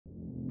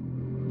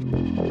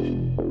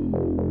Hey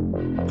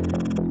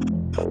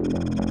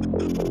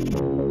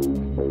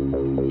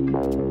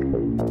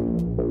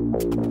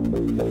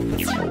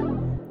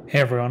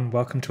everyone,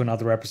 welcome to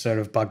another episode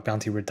of Bug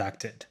Bounty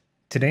Redacted.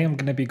 Today I'm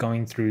going to be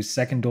going through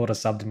second-order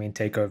subdomain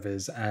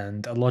takeovers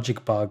and a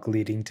logic bug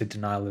leading to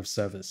denial of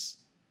service.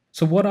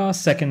 So what are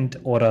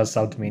second-order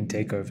subdomain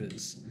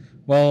takeovers?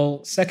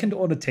 Well,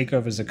 second-order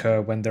takeovers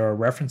occur when there are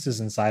references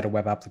inside a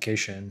web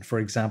application, for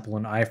example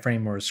an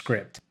iframe or a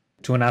script,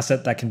 to an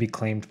asset that can be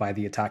claimed by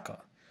the attacker.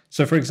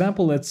 So for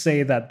example, let's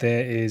say that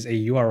there is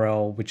a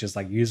URL which is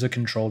like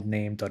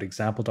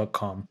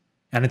user-controlled-name.example.com,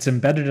 and it's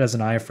embedded as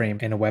an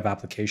iframe in a web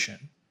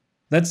application.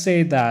 Let's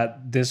say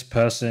that this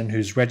person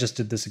who's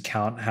registered this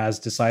account has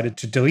decided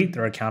to delete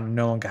their account and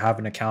no longer have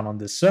an account on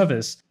this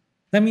service.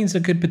 That means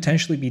it could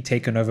potentially be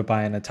taken over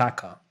by an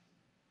attacker.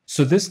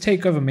 So this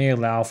takeover may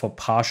allow for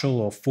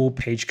partial or full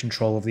page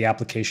control of the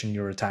application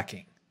you're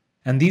attacking.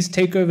 And these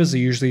takeovers are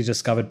usually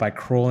discovered by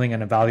crawling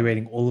and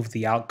evaluating all of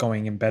the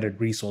outgoing embedded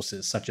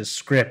resources such as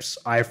scripts,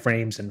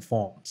 iframes, and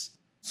forms.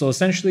 So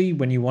essentially,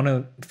 when you want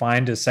to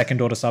find a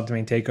second-order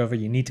subdomain takeover,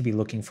 you need to be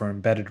looking for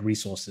embedded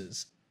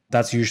resources.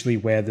 That's usually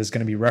where there's going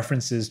to be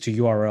references to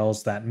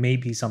URLs that may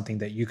be something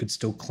that you could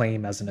still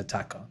claim as an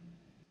attacker.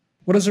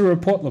 What does a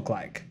report look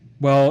like?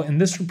 Well, in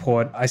this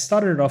report, I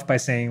started it off by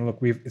saying, look,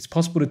 it's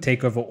possible to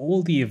take over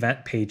all the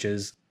event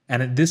pages,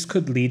 and this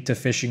could lead to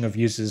phishing of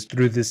users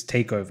through this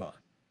takeover.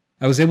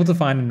 I was able to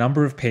find a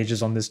number of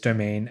pages on this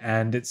domain,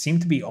 and it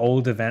seemed to be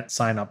old event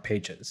sign-up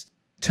pages.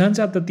 Turns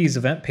out that these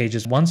event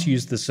pages once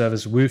used the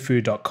service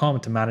wufoo.com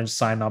to manage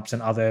signups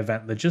and other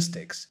event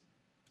logistics.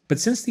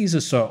 But since these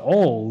are so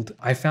old,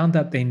 I found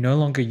that they no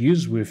longer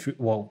use Wufoo.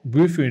 Well,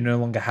 Wufoo no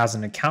longer has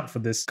an account for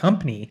this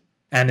company,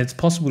 and it's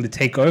possible to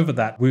take over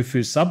that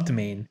Wufoo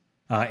subdomain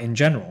in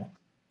general.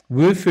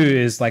 Wufoo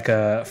is like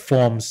a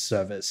forms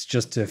service,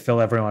 just to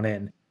fill everyone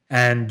in.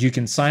 And you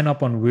can sign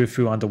up on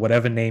Wufoo under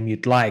whatever name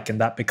you'd like,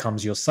 and that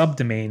becomes your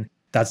subdomain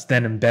that's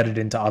then embedded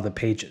into other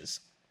pages.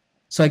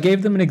 So I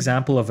gave them an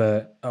example of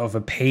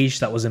a page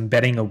that was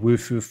embedding a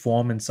Wufoo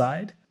form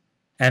inside.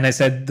 And I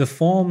said the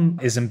form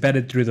is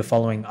embedded through the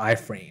following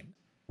iframe,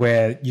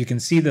 where you can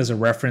see there's a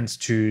reference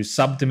to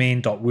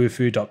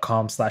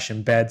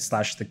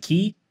subdomain.wufoo.com/embed/the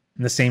key,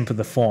 and the same for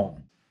the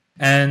form.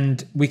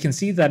 And we can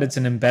see that it's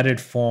an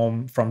embedded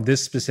form from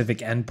this specific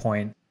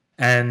endpoint.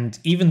 And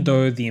even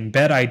though the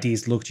embed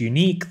IDs looked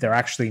unique, they're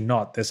actually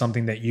not. They're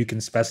something that you can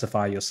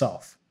specify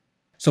yourself.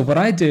 So what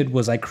I did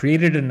was I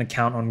created an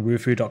account on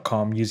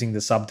wufoo.com using the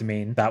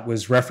subdomain that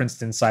was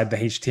referenced inside the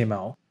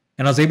HTML,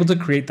 and I was able to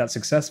create that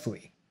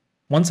successfully.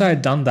 Once I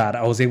had done that,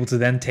 I was able to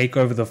then take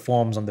over the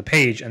forms on the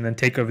page and then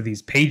take over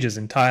these pages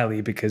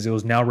entirely because it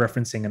was now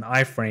referencing an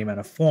iframe and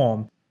a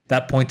form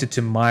that pointed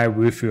to my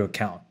Wufoo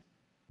account.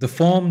 The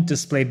form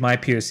displayed my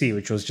POC,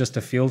 which was just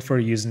a field for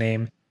a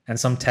username and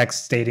some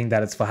text stating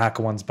that it's for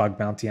HackerOne's Bug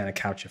Bounty and a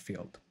captcha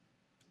field.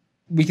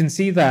 We can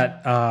see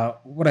that,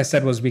 what I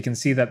said was we can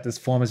see that this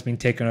form has been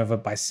taken over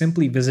by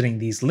simply visiting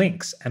these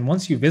links. And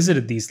once you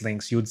visited these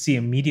links, you would see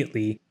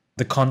immediately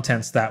the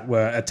contents that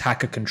were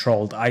attacker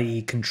controlled,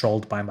 i.e.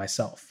 controlled by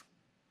myself.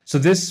 So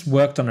this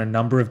worked on a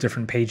number of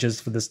different pages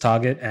for this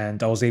target,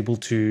 and I was able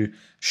to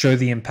show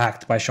the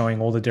impact by showing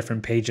all the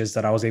different pages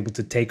that I was able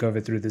to take over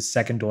through this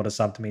second-order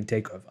subdomain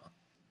takeover.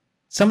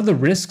 Some of the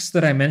risks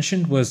that I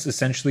mentioned was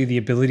essentially the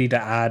ability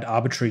to add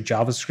arbitrary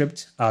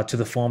JavaScript to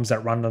the forms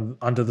that run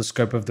under the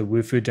scope of the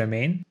Wufoo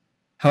domain.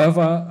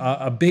 However,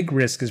 a big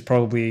risk is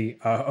probably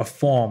a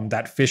form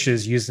that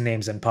phishes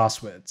usernames and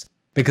passwords,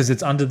 because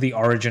it's under the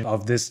origin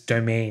of this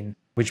domain,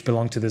 which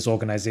belonged to this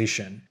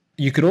organization.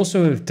 You could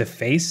also have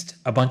defaced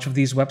a bunch of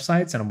these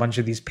websites and a bunch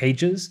of these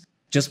pages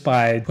just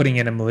by putting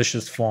in a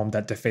malicious form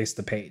that defaced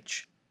the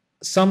page.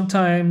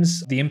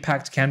 Sometimes the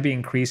impact can be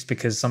increased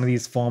because some of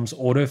these forms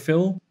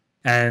autofill,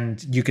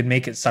 and you could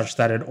make it such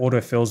that it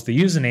autofills the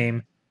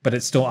username, but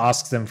it still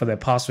asks them for their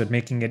password,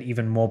 making it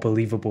even more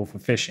believable for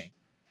phishing.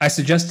 I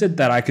suggested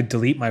that I could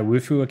delete my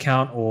Wufoo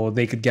account, or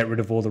they could get rid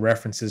of all the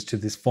references to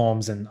these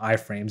forms and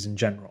iframes in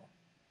general.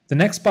 The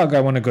next bug I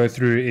want to go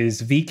through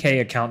is VK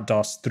account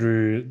DoS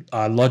through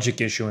a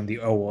logic issue in the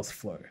OAuth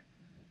flow.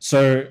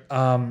 So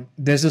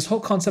there's this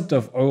whole concept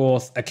of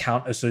OAuth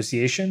account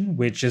association,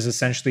 which is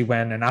essentially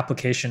when an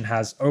application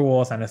has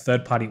OAuth and a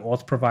third-party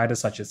auth provider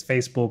such as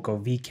Facebook or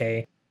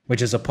VK,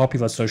 which is a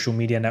popular social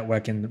media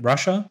network in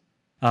Russia.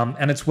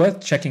 And it's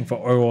worth checking for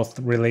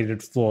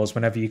OAuth-related flaws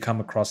whenever you come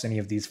across any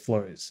of these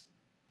flows.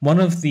 One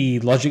of the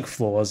logic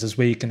flaws is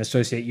where you can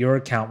associate your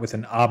account with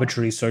an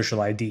arbitrary social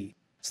ID.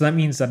 So that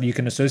means that you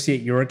can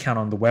associate your account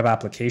on the web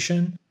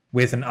application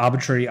with an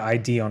arbitrary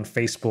ID on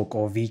Facebook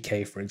or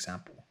VK, for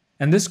example.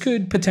 And this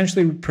could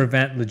potentially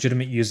prevent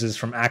legitimate users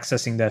from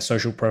accessing their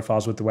social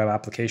profiles with the web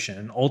application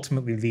and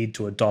ultimately lead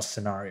to a DoS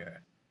scenario.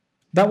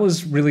 That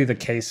was really the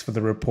case for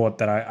the report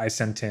that I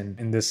sent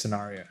in this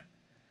scenario.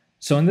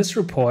 So in this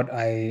report,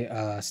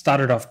 I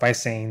started off by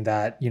saying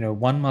that,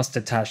 one must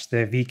attach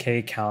their VK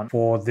account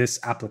for this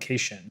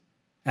application.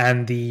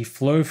 And the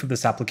flow for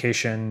this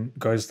application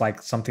goes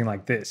like something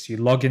like this. You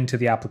log into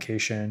the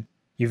application,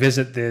 you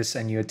visit this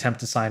and you attempt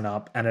to sign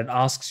up, and it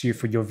asks you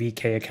for your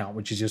VK account,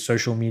 which is your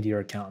social media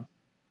account.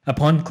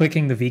 Upon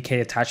clicking the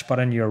VK attach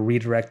button, you're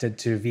redirected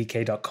to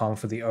vk.com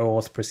for the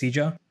OAuth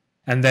procedure.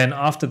 And then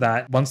after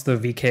that, once the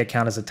VK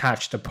account is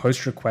attached, a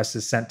post request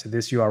is sent to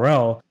this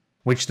URL,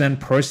 which then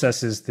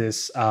processes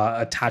this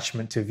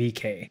attachment to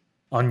VK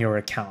on your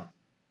account.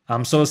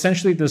 So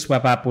essentially, this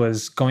web app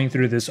was going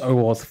through this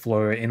OAuth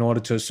flow in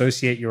order to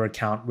associate your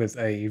account with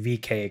a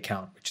VK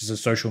account, which is a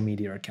social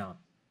media account.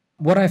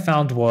 What I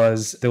found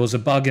was there was a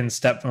bug in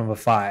step number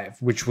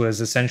 5, which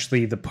was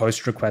essentially the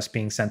post request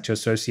being sent to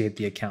associate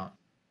the account.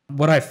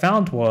 What I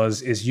found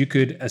is you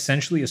could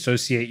essentially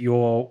associate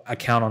your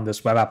account on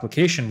this web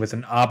application with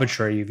an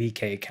arbitrary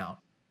VK account.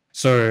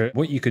 So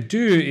what you could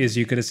do is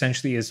you could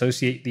essentially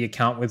associate the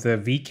account with a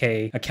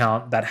VK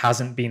account that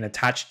hasn't been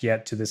attached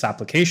yet to this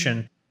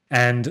application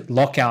and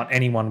lock out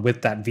anyone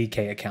with that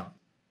VK account.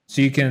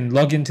 So you can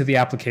log into the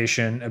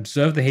application,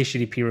 observe the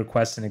HTTP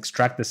request and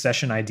extract the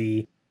session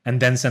ID, and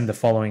then send the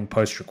following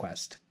post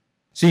request.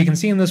 So you can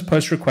see in this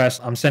post request,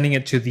 I'm sending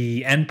it to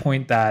the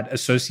endpoint that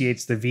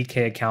associates the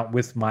VK account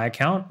with my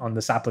account on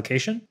this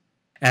application.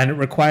 And it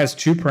requires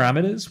 2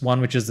 parameters,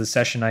 one which is the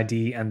session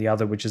ID and the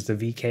other which is the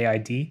VK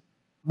ID.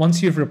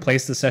 Once you've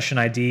replaced the session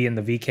ID and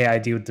the VK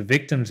ID with the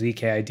victim's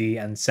VK ID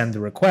and send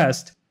the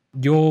request,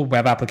 your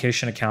web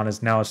application account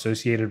is now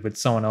associated with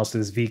someone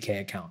else's VK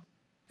account.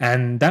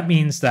 And that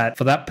means that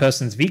for that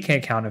person's VK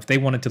account, if they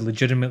wanted to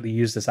legitimately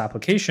use this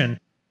application,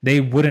 they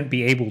wouldn't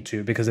be able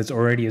to because it's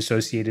already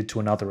associated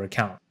to another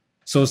account.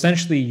 So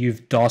essentially,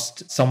 you've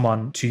DoSed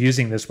someone to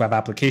using this web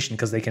application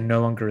because they can no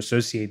longer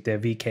associate their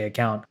VK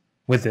account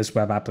with this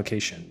web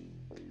application.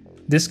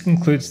 This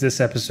concludes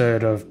this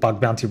episode of Bug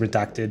Bounty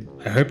Redacted.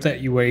 I hope that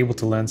you were able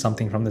to learn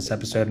something from this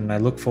episode, and I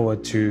look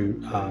forward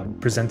to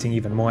presenting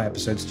even more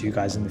episodes to you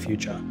guys in the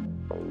future.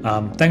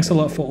 Thanks a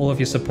lot for all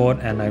of your support,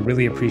 and I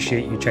really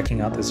appreciate you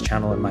checking out this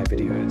channel and my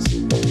videos.